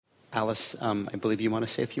Alice, I believe you want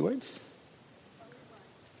to say a few words?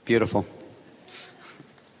 Beautiful.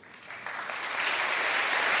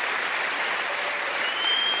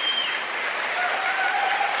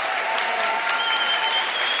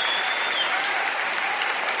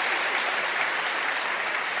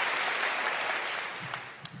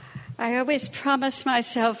 I always promised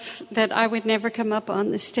myself that I would never come up on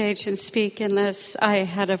the stage and speak unless I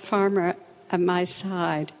had a farmer at my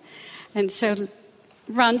side. And so,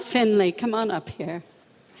 Ron Finley, come on up here.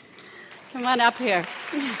 Come on up here.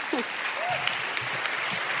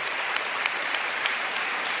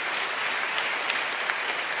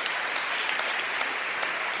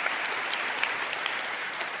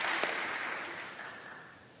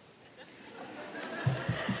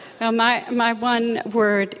 Well, my one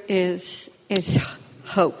word is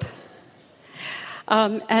hope,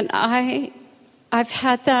 and I've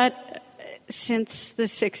had that since the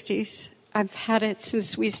 60s. I've had it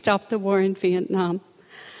since we stopped the war in Vietnam.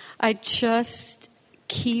 I just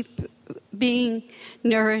keep being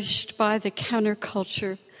nourished by the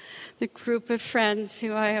counterculture, the group of friends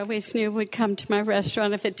who I always knew would come to my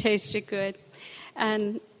restaurant if it tasted good,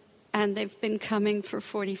 and they've been coming for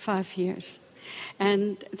 45 years.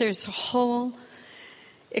 And there's a whole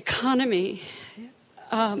economy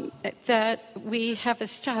that we have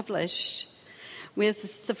established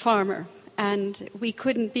with the farmer. And we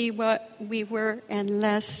couldn't be what we were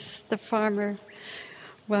unless the farmer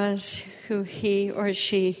was who he or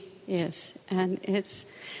she is. And it's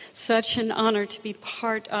such an honor to be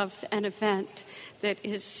part of an event that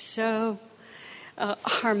is so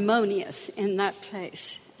harmonious in that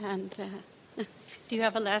place. And do you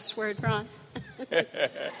have a last word, Ron?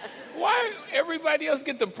 Why everybody else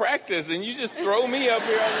get to practice and you just throw me up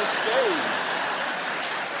here on the stage?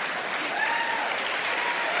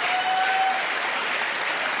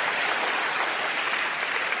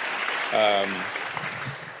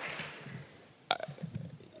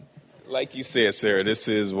 Like you said, Sarah, this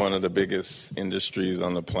is one of the biggest industries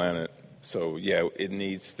on the planet. So, yeah, it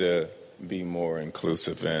needs to be more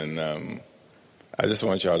inclusive. And I just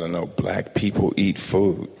want y'all to know, black people eat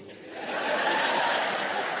food.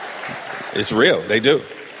 It's real. They do.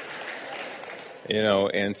 You know,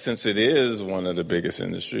 and since it is one of the biggest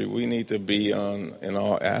industries, we need to be in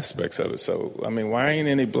all aspects of it. So, I mean, why ain't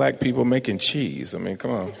any black people making cheese? I mean,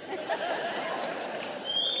 come on.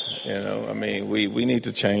 You know, I mean, we need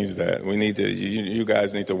to change that. We need to, you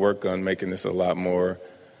guys need to work on making this a lot more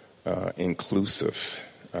inclusive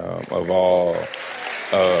of all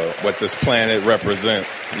what this planet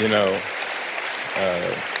represents, you know.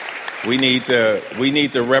 We need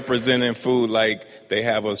to represent in food like they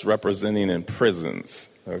have us representing in prisons,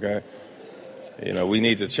 okay? You know, we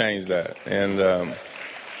need to change that. And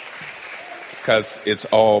because it's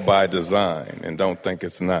all by design, and don't think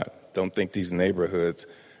it's not. Don't think these neighborhoods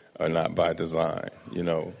are not by design, you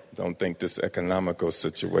know. Don't think this economical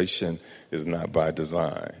situation is not by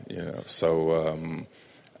design, you know. So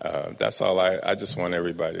that's all I just want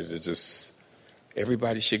everybody to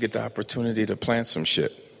everybody should get the opportunity to plant some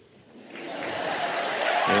shit.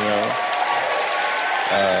 You know?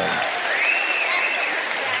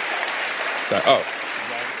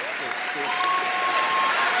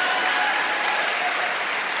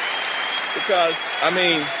 Because, I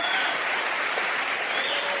mean,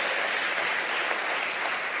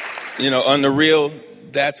 you know, on the real,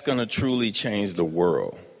 that's going to truly change the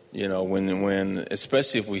world. You know, when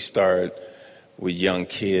especially if we start with young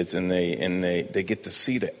kids and they get to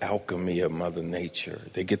see the alchemy of Mother Nature.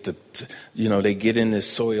 They get to, you know, they get in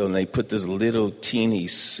this soil and they put this little teeny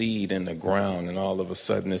seed in the ground and all of a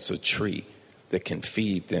sudden it's a tree that can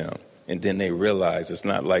feed them. And then they realize it's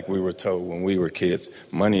not like we were told when we were kids,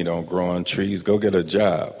 money don't grow on trees, go get a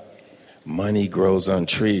job. Money grows on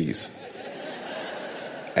trees.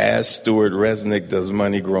 As Stuart Resnick does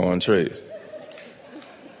money grow on trees.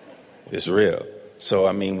 It's real. So,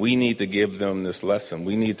 I mean, we need to give them this lesson.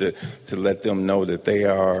 We need to let them know that they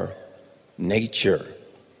are nature.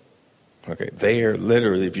 Okay, they are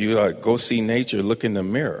literally, if you go see nature, look in the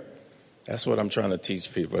mirror. That's what I'm trying to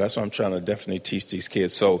teach people. That's what I'm trying to definitely teach these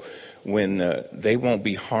kids. So when they won't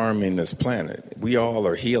be harming this planet, we all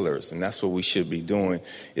are healers. And that's what we should be doing,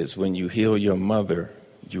 is when you heal your mother,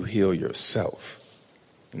 you heal yourself.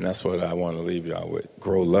 And that's what I want to leave y'all with.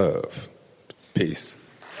 Grow love. Peace.